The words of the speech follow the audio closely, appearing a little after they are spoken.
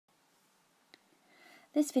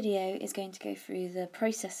This video is going to go through the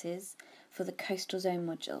processes for the coastal zone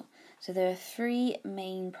module. So there are three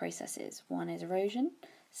main processes. One is erosion,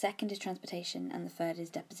 second is transportation, and the third is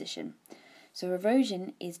deposition. So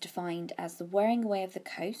erosion is defined as the wearing away of the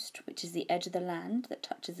coast, which is the edge of the land that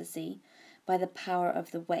touches the sea, by the power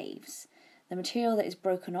of the waves. The material that is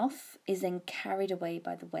broken off is then carried away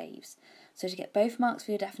by the waves. So to get both marks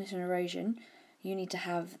for your definition of erosion, you need to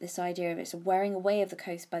have this idea of it's a wearing away of the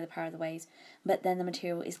coast by the power of the waves, but then the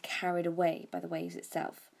material is carried away by the waves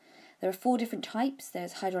itself. There are four different types.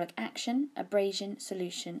 There's hydraulic action, abrasion,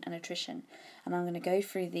 solution, and attrition. And I'm going to go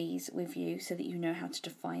through these with you so that you know how to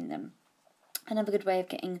define them. Another good way of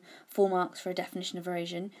getting 4 marks for a definition of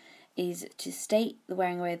erosion is to state the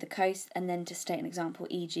wearing away of the coast and then to state an example,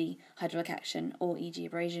 e.g. hydraulic action, or e.g.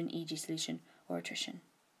 abrasion, e.g. solution, or attrition.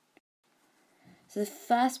 So the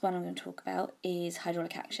first one I'm going to talk about is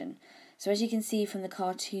hydraulic action. So as you can see from the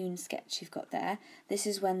cartoon sketch you've got there, this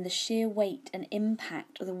is when the sheer weight and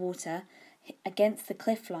impact of the water against the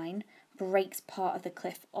cliff line breaks part of the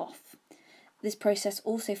cliff off. This process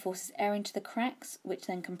also forces air into the cracks, which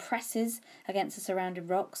then compresses against the surrounding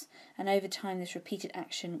rocks, and over time this repeated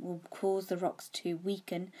action will cause the rocks to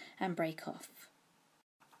weaken and break off.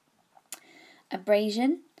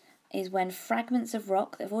 Abrasion is when fragments of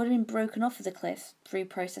rock that have already been broken off of the cliff through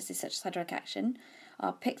processes such as hydraulic action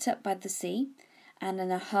are picked up by the sea and then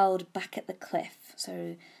are hurled back at the cliff.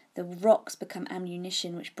 So the rocks become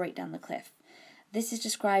ammunition which break down the cliff. This is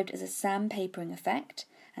described as a sandpapering effect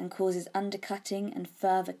and causes undercutting and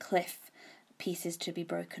further cliff pieces to be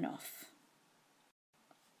broken off.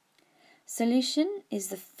 Solution is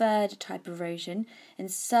the third type of erosion. In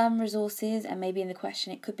some resources, and maybe in the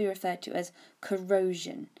question, it could be referred to as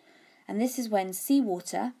corrosion. And this is when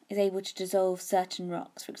seawater is able to dissolve certain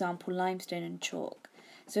rocks, for example limestone and chalk.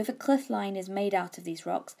 So if a cliff line is made out of these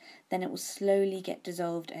rocks, then it will slowly get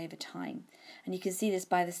dissolved over time. And you can see this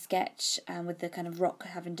by the sketch with the kind of rock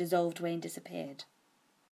having dissolved away and disappeared.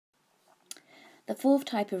 The fourth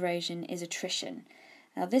type of erosion is attrition.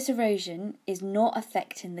 Now this erosion is not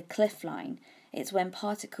affecting the cliff line. It's when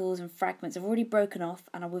particles and fragments have already broken off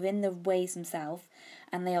and are within the waves themselves,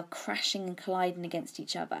 and they are crashing and colliding against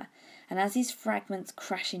each other. And as these fragments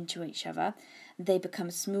crash into each other, they become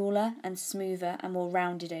smaller and smoother and more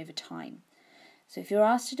rounded over time. So if you're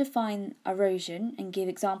asked to define erosion and give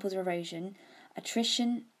examples of erosion,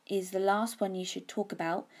 attrition is the last one you should talk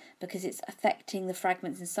about because it's affecting the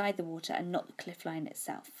fragments inside the water and not the cliff line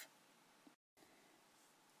itself.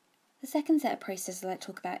 The second set of processes I'd like to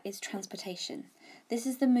talk about is transportation. This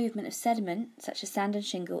is the movement of sediment, such as sand and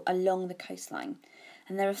shingle, along the coastline.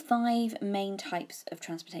 And there are 5 main types of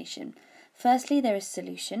transportation. Firstly, there is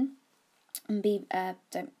solution. And be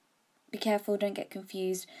careful, don't get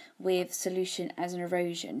confused with solution as an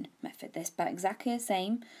erosion method. They're about exactly the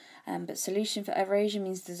same, but solution for erosion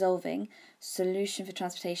means dissolving. Solution for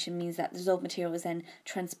transportation means that dissolved material is then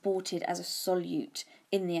transported as a solute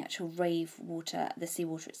in the actual wave water, the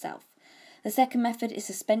seawater itself. The second method is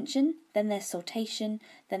suspension, then there's saltation,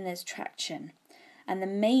 then there's traction. And the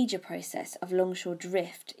major process of longshore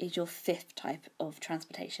drift is your 5th type of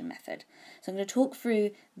transportation method. So I'm going to talk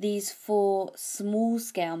through these 4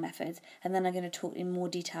 small-scale methods, and then I'm going to talk in more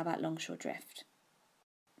detail about longshore drift.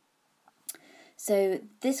 So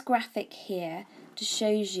this graphic here just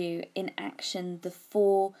shows you in action the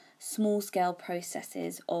 4 small-scale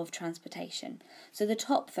processes of transportation. So the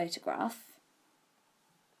top photograph,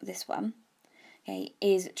 this one, okay,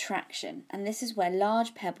 is traction, and this is where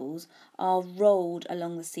large pebbles are rolled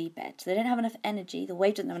along the seabed. So they don't have enough energy, the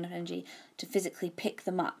wave doesn't have enough energy to physically pick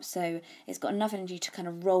them up, so it's got enough energy to kind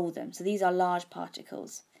of roll them. So these are large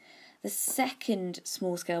particles. The second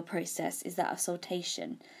small-scale process is that of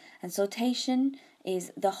saltation, and saltation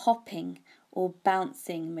is the hopping or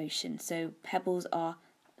bouncing motion. So pebbles are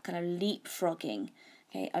kind of leapfrogging,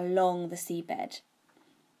 okay, along the seabed.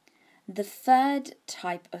 The third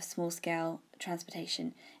type of small-scale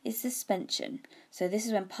transportation is suspension. So this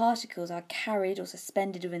is when particles are carried or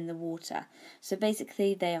suspended within the water. So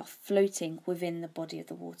basically they are floating within the body of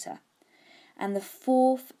the water. And the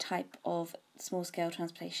 4th type of small-scale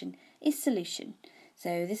transportation is solution.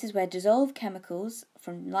 So this is where dissolved chemicals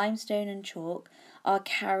from limestone and chalk are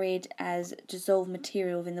carried as dissolved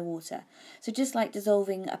material within the water. So just like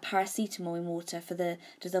dissolving a paracetamol in water for the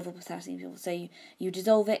dissolvable paracetamol. So you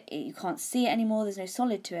dissolve it, you can't see it anymore, there's no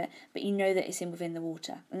solid to it, but you know that it's in within the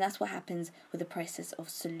water. And that's what happens with the process of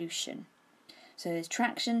solution. So there's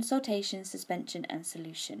traction, saltation, suspension and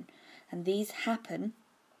solution. And these happen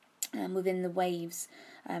within the waves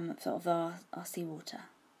of our seawater.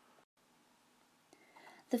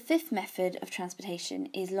 The fifth method of transportation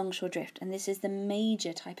is longshore drift, and this is the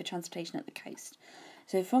major type of transportation at the coast.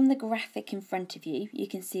 So from the graphic in front of you, you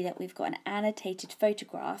can see that we've got an annotated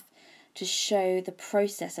photograph to show the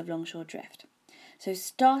process of longshore drift. So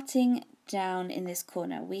starting down in this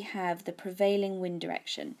corner, we have the prevailing wind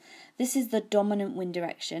direction. This is the dominant wind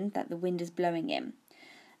direction that the wind is blowing in.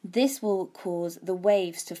 This will cause the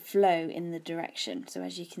waves to flow in the direction. So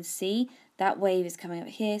as you can see, that wave is coming up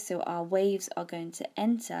here, so our waves are going to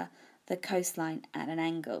enter the coastline at an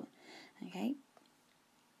angle. Okay.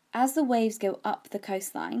 As the waves go up the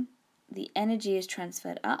coastline, the energy is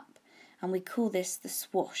transferred up, and we call this the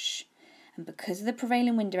swash. And because of the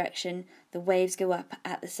prevailing wind direction, the waves go up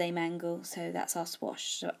at the same angle, so that's our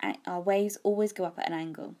swash. So our waves always go up at an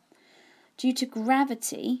angle. Due to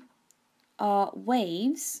gravity, our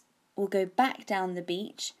waves will go back down the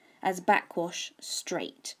beach as backwash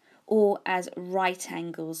straight, or as right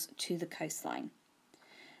angles to the coastline.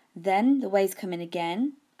 Then the waves come in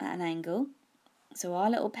again at an angle, so our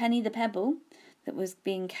little penny the pebble that was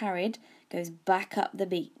being carried goes back up the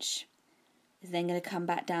beach. Is then going to come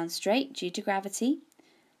back down straight due to gravity,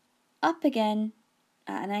 up again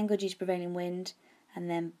at an angle due to prevailing wind, and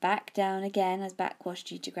then back down again as backwash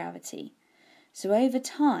due to gravity. So over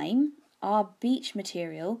time, our beach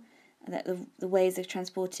material that the waves are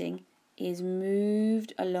transporting is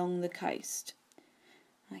moved along the coast.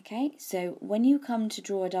 Okay, so when you come to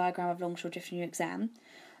draw a diagram of longshore drift in your exam,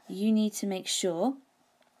 you need to make sure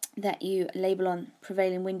that you label on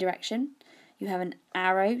prevailing wind direction. You have an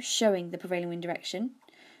arrow showing the prevailing wind direction.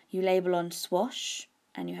 You label on swash,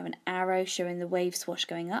 and you have an arrow showing the wave swash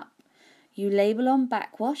going up. You label on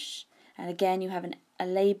backwash, and again you have a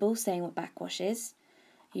label saying what backwash is.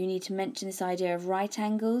 You need to mention this idea of right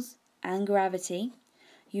angles and gravity.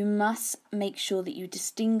 You must make sure that you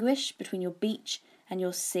distinguish between your beach and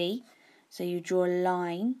your sea. So you draw a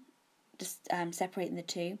line just separating the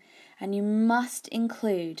two. And you must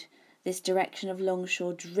include this direction of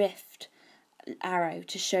longshore drift arrow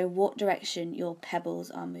to show what direction your pebbles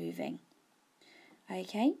are moving.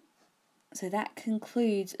 Okay, so that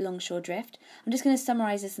concludes longshore drift. I'm just going to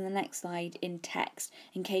summarise this in the next slide in text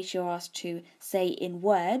in case you're asked to say in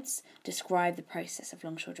words, describe the process of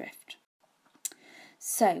longshore drift.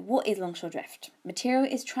 So what is longshore drift?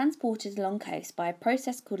 Material is transported along coast by a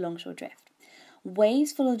process called longshore drift.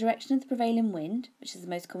 Waves follow the direction of the prevailing wind, which is the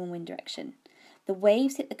most common wind direction. The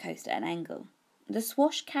waves hit the coast at an angle. The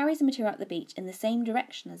swash carries the material up the beach in the same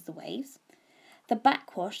direction as the waves. The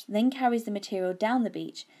backwash then carries the material down the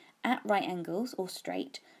beach at right angles or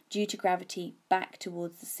straight due to gravity back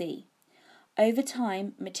towards the sea. Over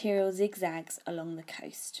time, material zigzags along the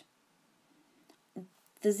coast.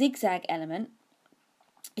 The zigzag element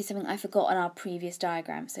is something I forgot on our previous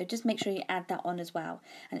diagram, so just make sure you add that on as well.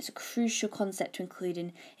 And it's a crucial concept to include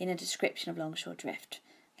in a description of longshore drift.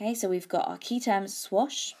 Okay, so we've got our key terms: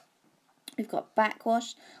 swash, we've got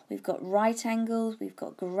backwash, we've got right angles, we've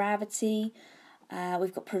got gravity,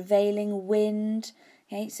 we've got prevailing wind.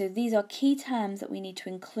 Okay, so these are key terms that we need to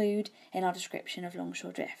include in our description of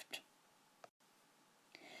longshore drift.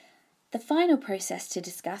 The final process to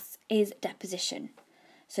discuss is deposition.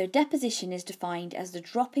 So deposition is defined as the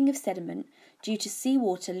dropping of sediment due to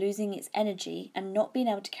seawater losing its energy and not being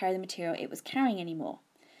able to carry the material it was carrying anymore.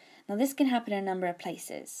 Now this can happen in a number of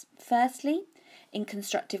places. Firstly, in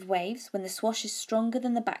constructive waves when the swash is stronger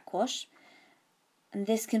than the backwash, and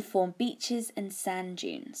this can form beaches and sand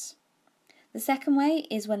dunes. The second way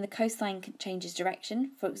is when the coastline changes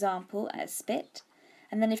direction, for example at a spit,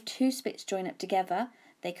 and then if two spits join up together,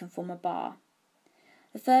 they can form a bar.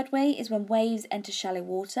 The third way is when waves enter shallow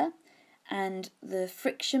water and the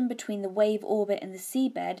friction between the wave orbit and the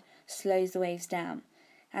seabed slows the waves down.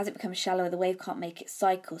 As it becomes shallower, the wave can't make its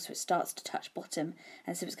cycle, so it starts to touch bottom,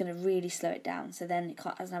 and so it's going to really slow it down, so then it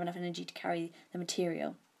doesn't have enough energy to carry the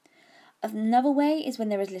material. Another way is when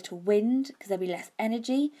there is little wind, because there'll be less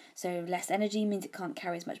energy, so less energy means it can't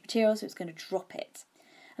carry as much material, so it's going to drop it.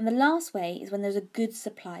 And the last way is when there's a good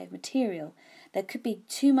supply of material. There could be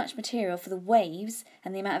too much material for the waves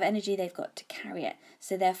and the amount of energy they've got to carry it,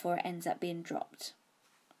 so therefore it ends up being dropped.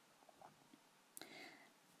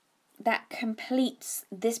 That completes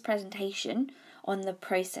this presentation on the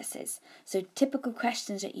processes. So typical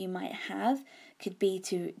questions that you might have could be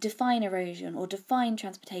to define erosion, or define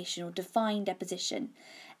transportation, or define deposition.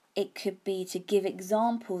 It could be to give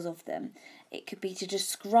examples of them. It could be to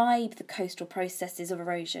describe the coastal processes of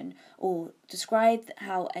erosion, or describe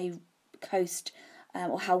how a coast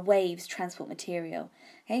or how waves transport material.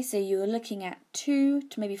 Okay, so you're looking at 2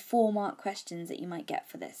 to maybe 4 mark questions that you might get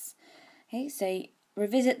for this. Okay, so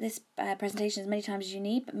revisit this presentation as many times as you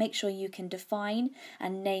need, but make sure you can define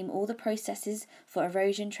and name all the processes for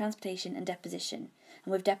erosion, transportation and deposition.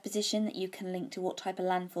 And with deposition, that you can link to what type of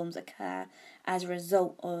landforms occur as a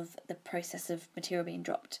result of the process of material being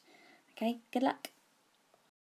dropped. Okay, good luck.